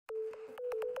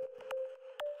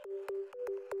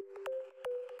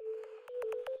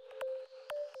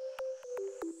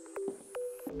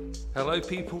Hello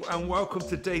people and welcome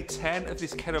to day 10 of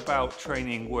this kettlebell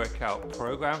training workout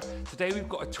program. Today we've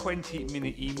got a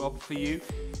 20-minute EMOM for you.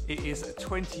 It is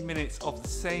 20 minutes of the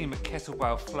same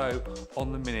kettlebell flow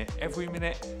on the minute every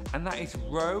minute, and that is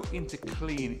row into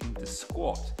clean, into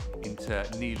squat, into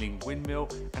kneeling windmill,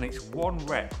 and it's 1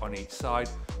 rep on each side.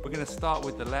 We're going to start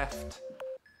with the left.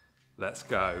 Let's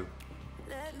go.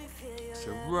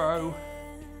 So row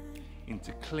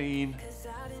into clean,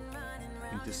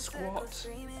 into squat,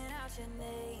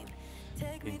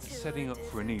 into setting up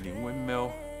for a kneeling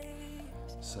windmill.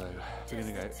 So we're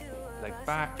going to go leg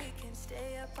back,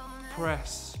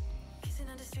 press,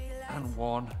 and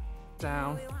 1,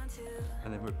 down,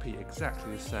 and then repeat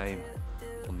exactly the same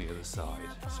on the other side.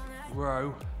 So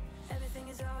row,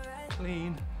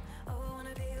 clean,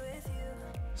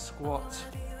 squat,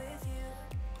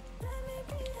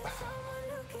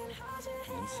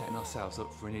 and setting ourselves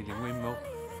up for a kneeling windmill,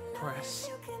 press,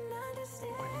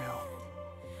 windmill,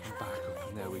 and back up,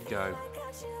 and there we go.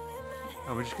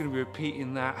 And we're just going to be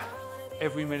repeating that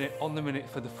every minute on the minute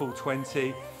for the full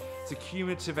 20. It's a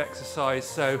cumulative exercise,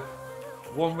 so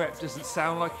 1 rep doesn't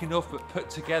sound like enough, but put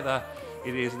together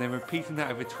it is, and then repeating that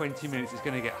over 20 minutes is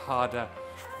going to get harder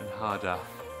and harder.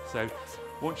 So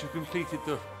once you've completed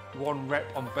the 1 rep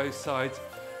on both sides,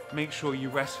 make sure you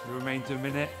rest for the remainder of a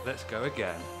minute. Let's go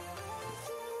again.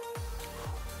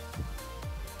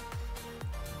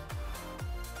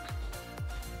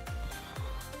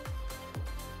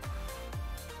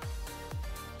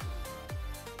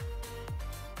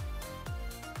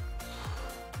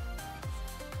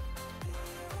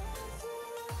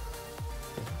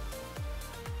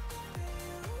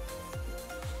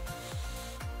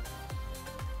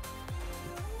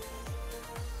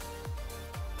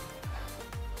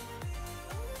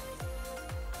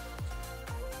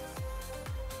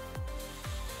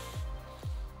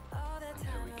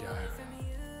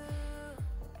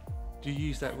 Do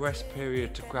use that rest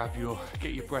period to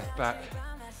get your breath back,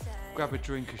 grab a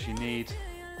drink as you need.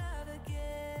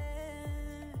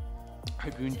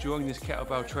 Hope you're enjoying this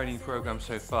kettlebell training program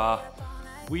so far.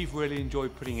 We've really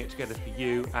enjoyed putting it together for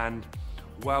you, and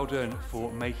well done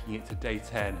for making it to day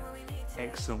 10.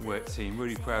 Excellent work, team,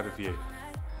 really proud of you.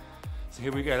 So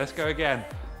here we go, let's go again.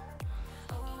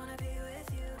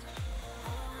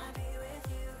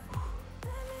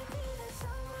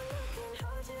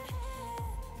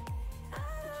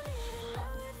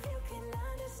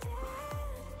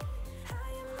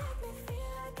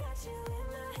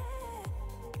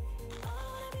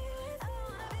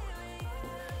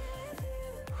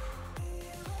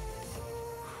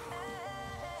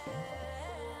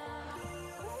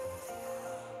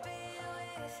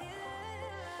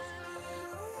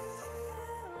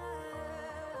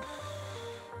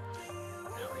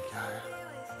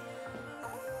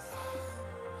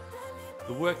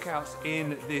 The workouts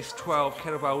in this 12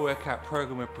 kettlebell workout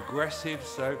program are progressive,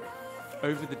 so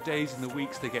over the days and the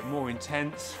weeks they get more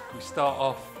intense. We start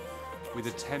off with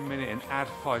a 10-minute and add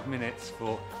 5 minutes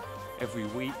for every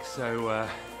week, so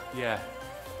yeah,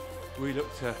 we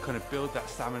look to kind of build that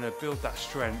stamina, build that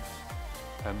strength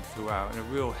throughout, and a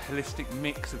real holistic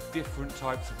mix of different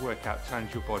types of workout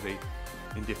challenge your body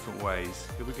in different ways.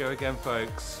 Here we go again,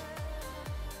 folks.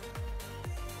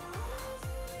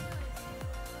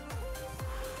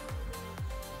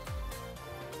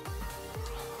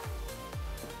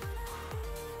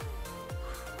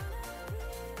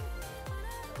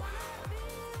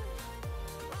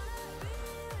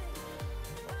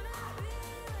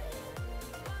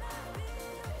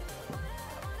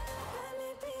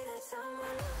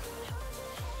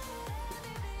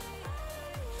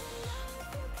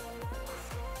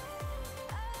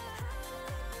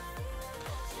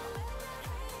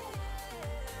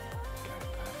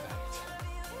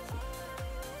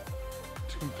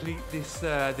 Complete this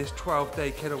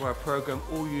 12-day kettlebell program,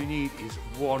 all you need is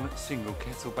 1 single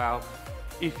kettlebell.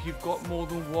 If you've got more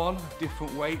than 1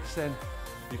 different weights, then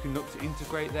you can look to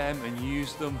integrate them and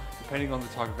use them depending on the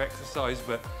type of exercise,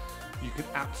 but you can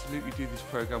absolutely do this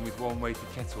program with 1 weighted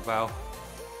kettlebell.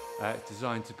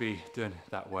 Designed to be done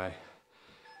that way.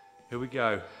 Here we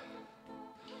go.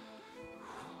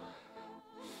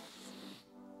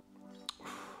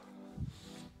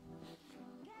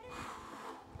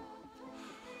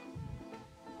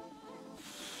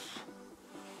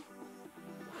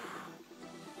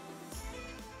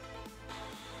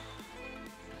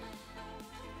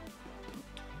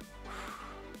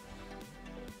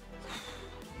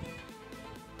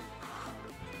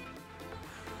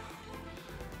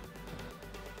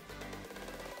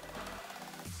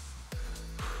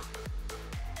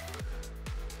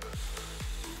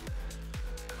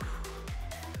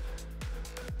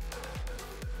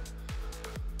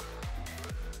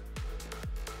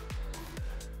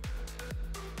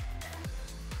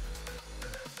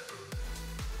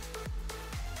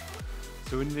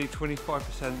 So we're nearly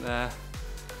 25% there.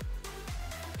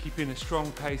 Keeping a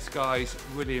strong pace, guys.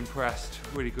 Really impressed.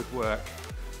 Really good work.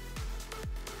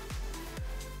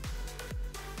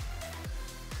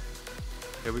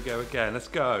 Here we go again. Let's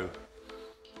go.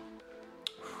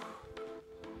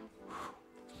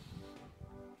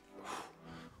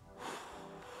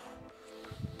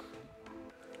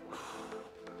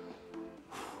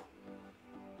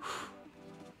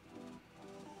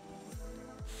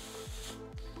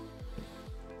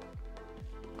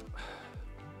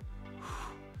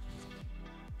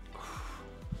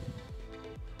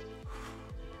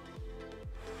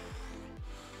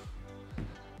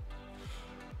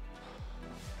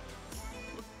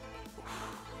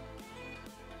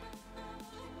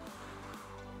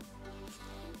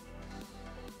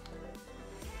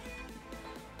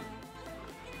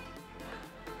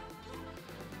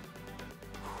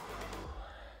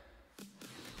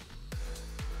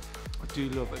 I do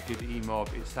love a good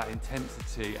EMOM. It's that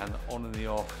intensity and the on and the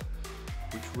off,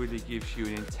 which really gives you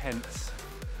an intense,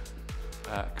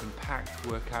 compact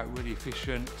workout, really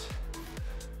efficient.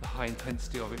 The high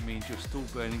intensity of it means you're still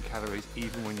burning calories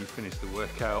even when you finish the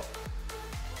workout.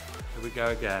 Here we go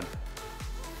again.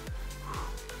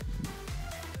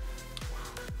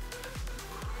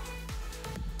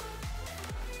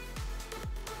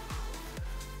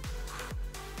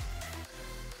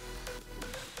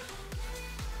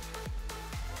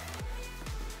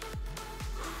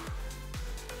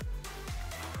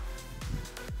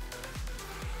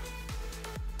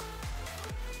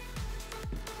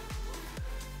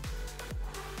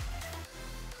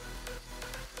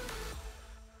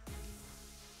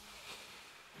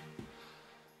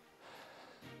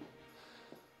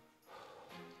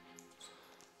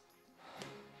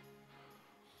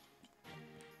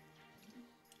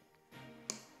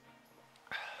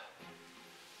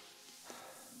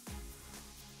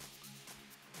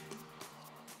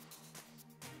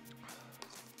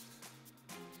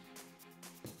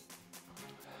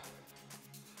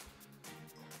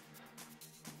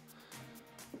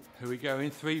 Here we go in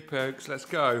 3 pokes, let's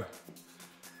go.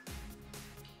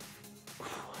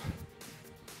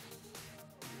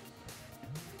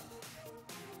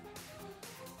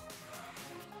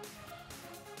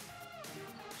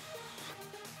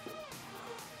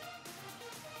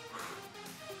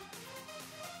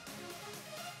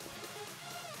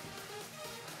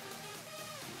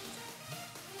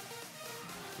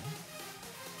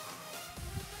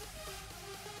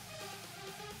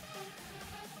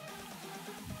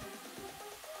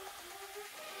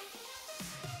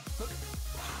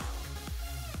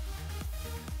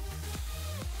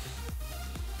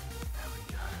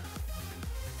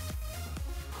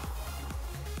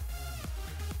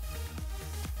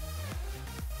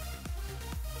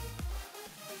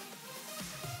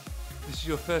 This is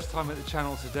your first time at the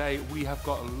channel today, we have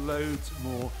got loads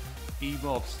more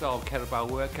EMOM style kettlebell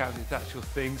workouts if that's your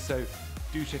thing, so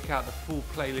do check out the full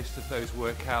playlist of those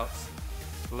workouts.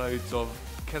 Loads of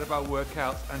kettlebell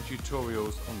workouts and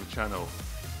tutorials on the channel.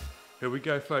 Here we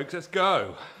go folks, let's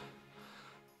go!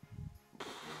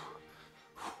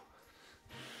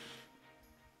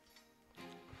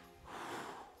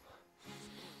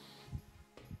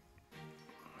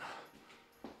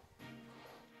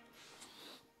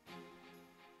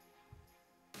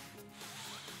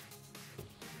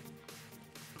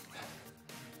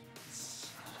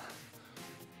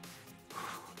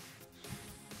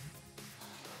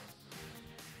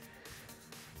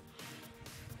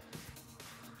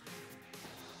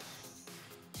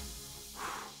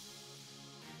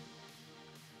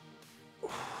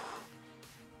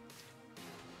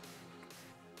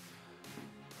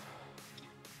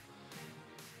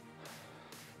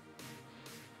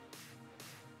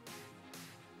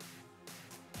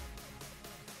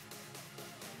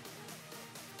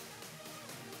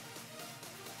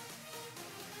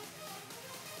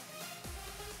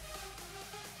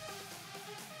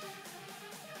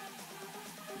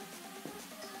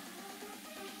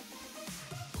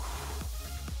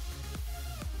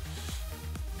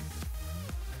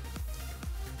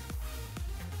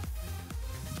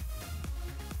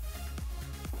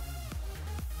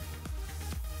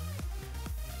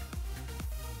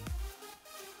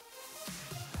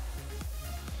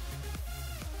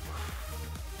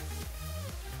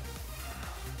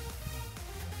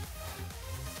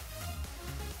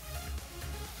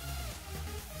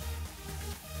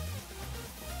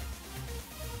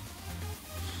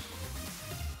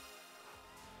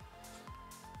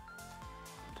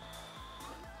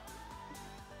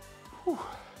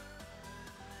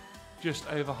 Just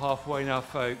over halfway now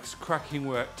folks, cracking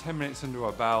work, 10 minutes under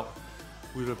our belt.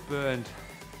 We'll have burned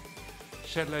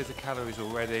Shed loads of calories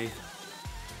already.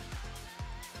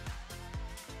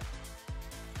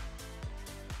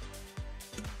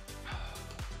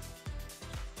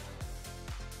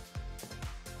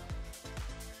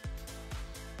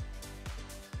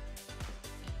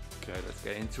 Okay, let's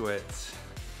get into it.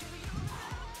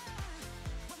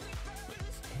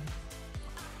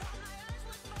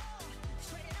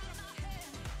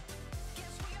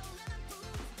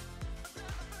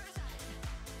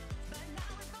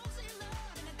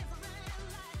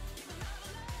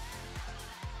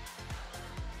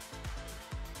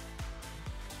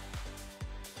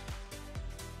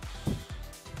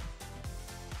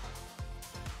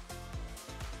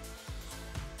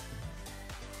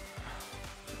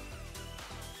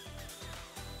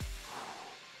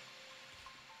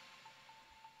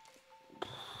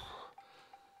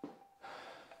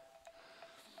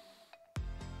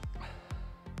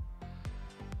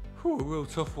 Whew, a real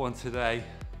tough one today.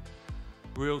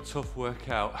 Real tough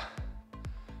workout.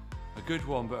 A good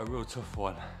one, but a real tough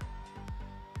one.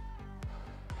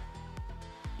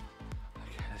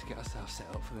 Okay, let's get ourselves set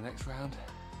up for the next round.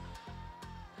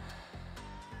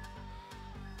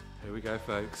 Here we go,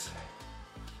 folks.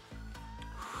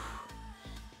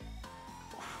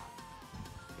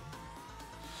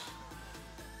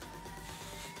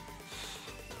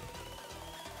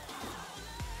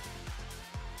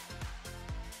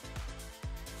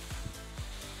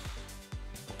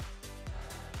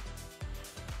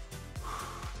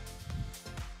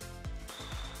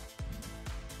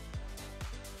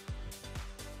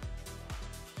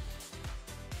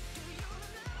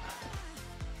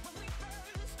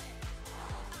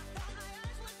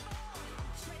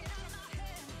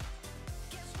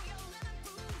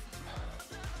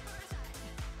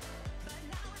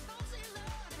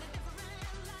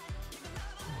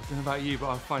 I don't know about you, but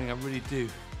I'm finding I really do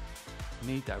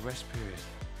need that rest period.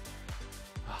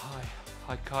 A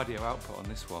high cardio output on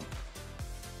this one,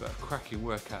 but a cracking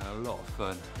workout and a lot of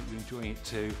fun. Hope you're enjoying it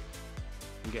too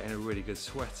and getting a really good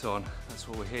sweat on. That's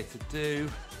what we're here to do.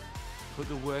 Put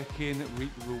the work in,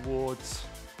 reap the rewards.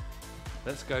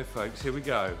 Let's go, folks. Here we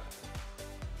go.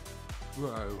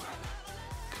 Row,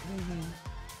 clean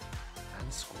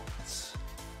and squats.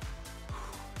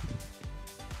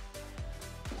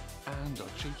 And our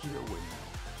cheeky little windmill.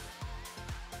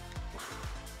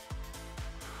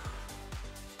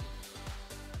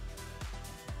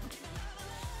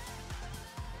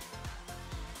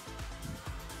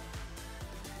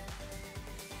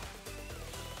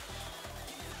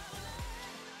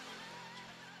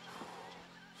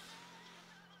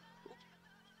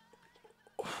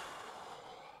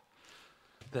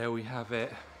 There we have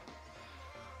it.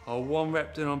 Our 1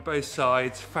 rep done on both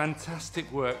sides.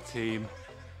 Fantastic work, team.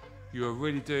 You are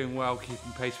really doing well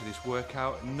keeping pace with this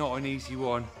workout. Not an easy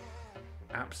one,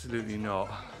 absolutely not.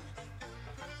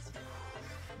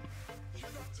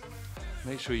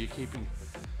 Make sure you're keeping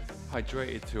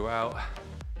hydrated throughout.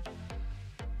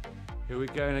 Here we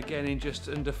go, and again in just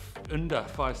under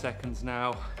 5 seconds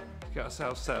now. Get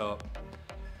ourselves set up.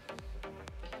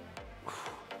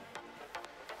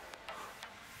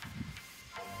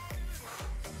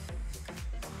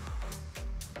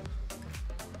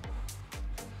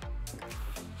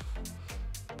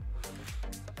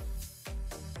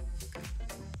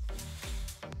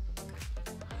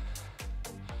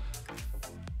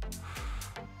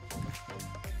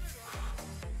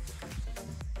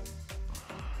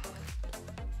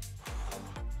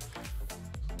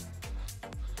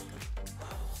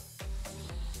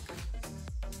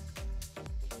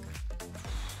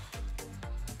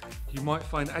 You might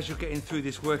find as you're getting through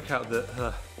this workout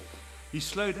that you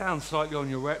slow down slightly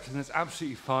on your reps, and that's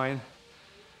absolutely fine.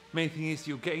 Main thing is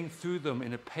you're getting through them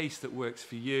in a pace that works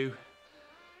for you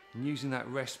and using that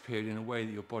rest period in a way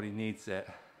that your body needs it.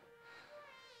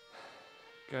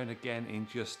 Going again in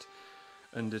just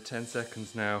under 10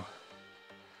 seconds now.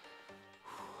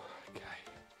 Okay,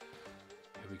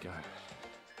 here we go.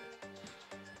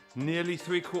 Nearly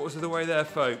 3/4 of the way there,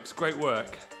 folks. Great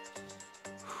work.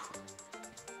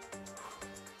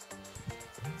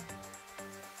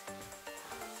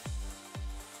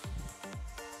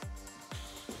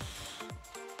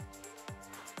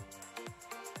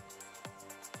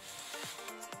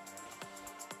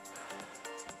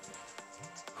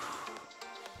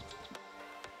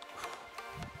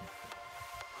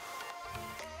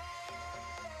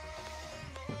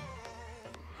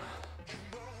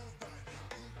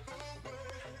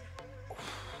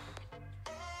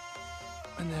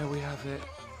 And there we have it.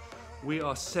 We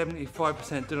are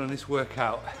 75% done on this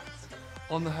workout.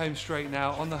 On the home straight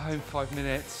now, on the home 5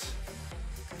 minutes.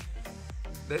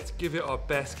 Let's give it our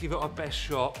best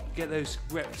shot. Get those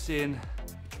reps in,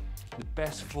 the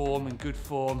best form and good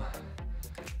form,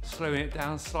 slowing it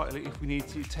down slightly if we need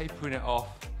to, tapering it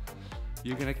off.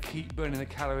 You're gonna keep burning the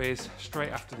calories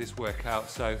straight after this workout,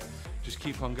 so just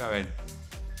keep on going.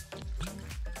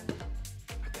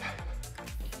 Okay,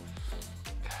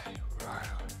 row,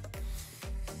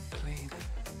 clean,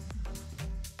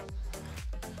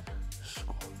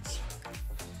 squats.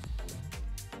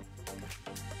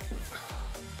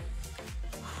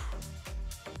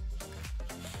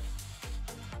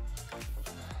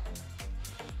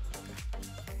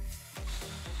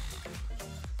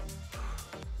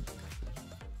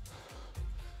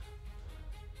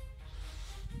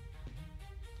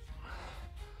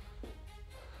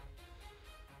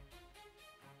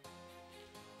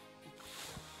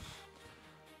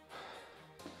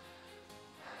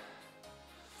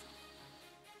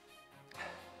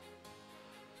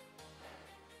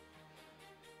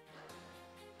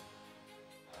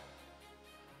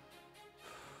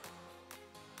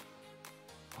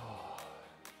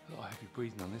 A lot of heavy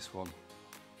breathing on this one.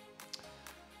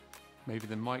 Maybe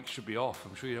the mic should be off.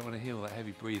 I'm sure you don't want to hear all that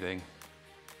heavy breathing.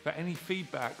 But any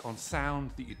feedback on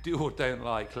sound that you do or don't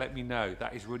like, let me know.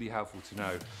 That is really helpful to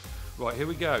know. Right, here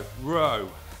we go.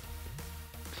 Row,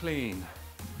 clean,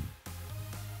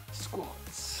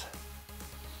 squats,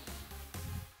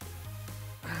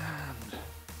 and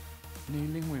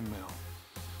kneeling windmill.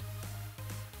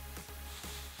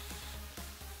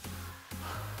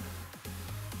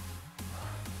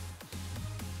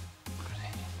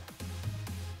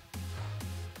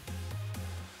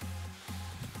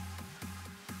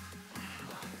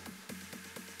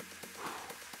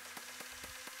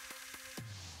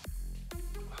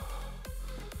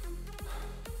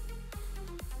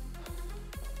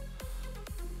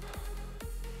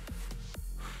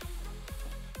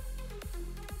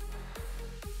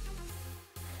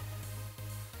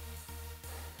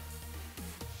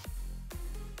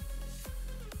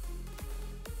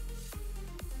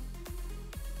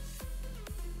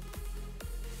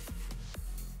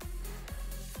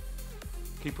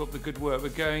 Keep up the good work. We're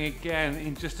going again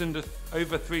in just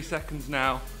over 3 seconds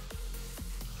now.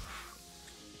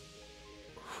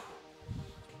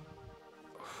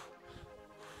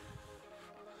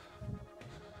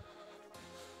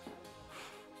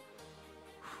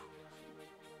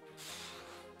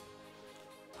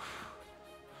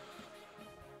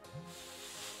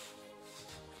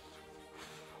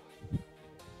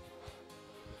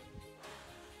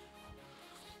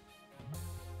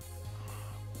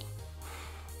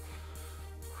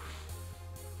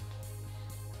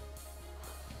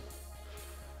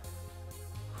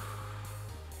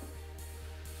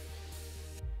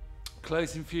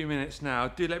 Closing few minutes now.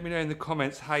 Do let me know in the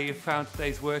comments how you found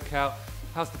today's workout.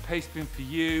 How's the pace been for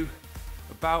you?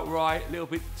 About right, a little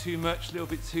bit too much, a little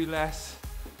bit too less?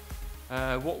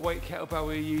 What weight kettlebell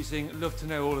we're using? I'd love to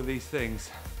know all of these things.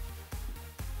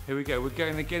 Here we go, we're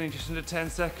going again in just under 10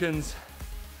 seconds.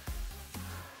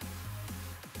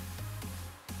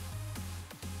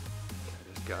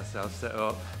 Let's get ourselves set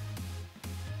up.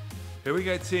 Here we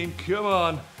go, team, come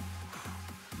on.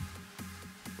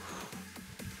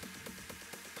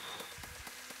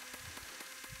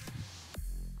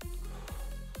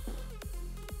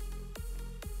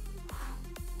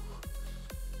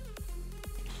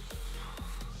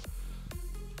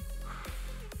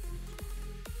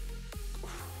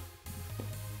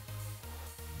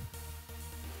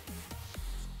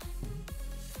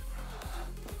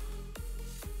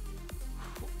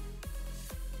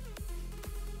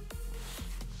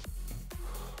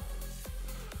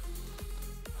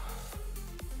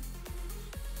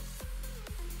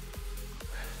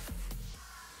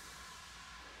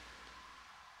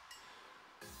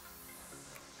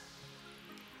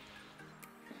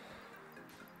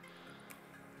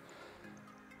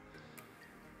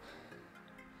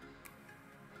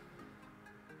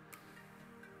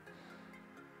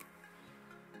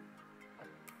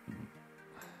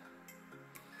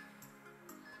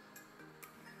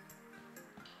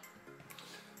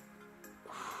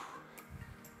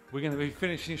 We're going to be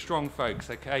finishing strong, folks,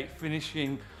 okay?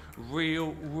 Finishing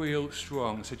real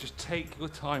strong. So just take your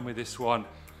time with this one.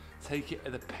 Take it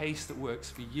at the pace that works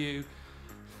for you.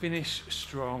 Finish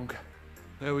strong.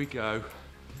 There we go.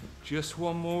 Just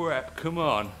one more rep, come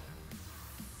on.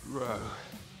 Row,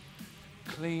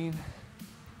 clean,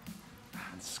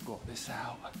 and squat this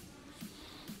out.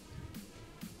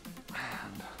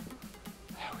 And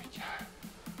there we go.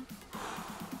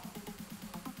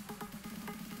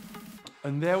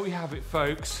 And there we have it,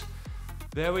 folks.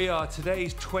 There we are,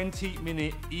 today's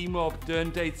 20-minute EMOM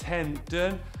done, day 10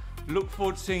 done. Look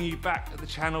forward to seeing you back at the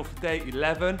channel for day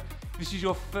 11. this is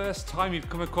your first time you've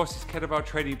come across this kettlebell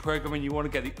training program and you want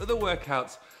to get the other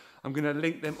workouts, I'm going to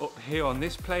link them up here on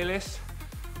this playlist.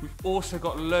 We've also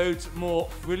got loads more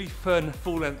really fun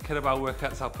full-length kettlebell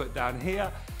workouts I'll put down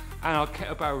here, and our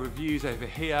kettlebell reviews over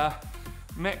here.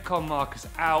 Metcon markers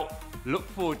out. Look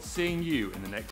forward to seeing you in the next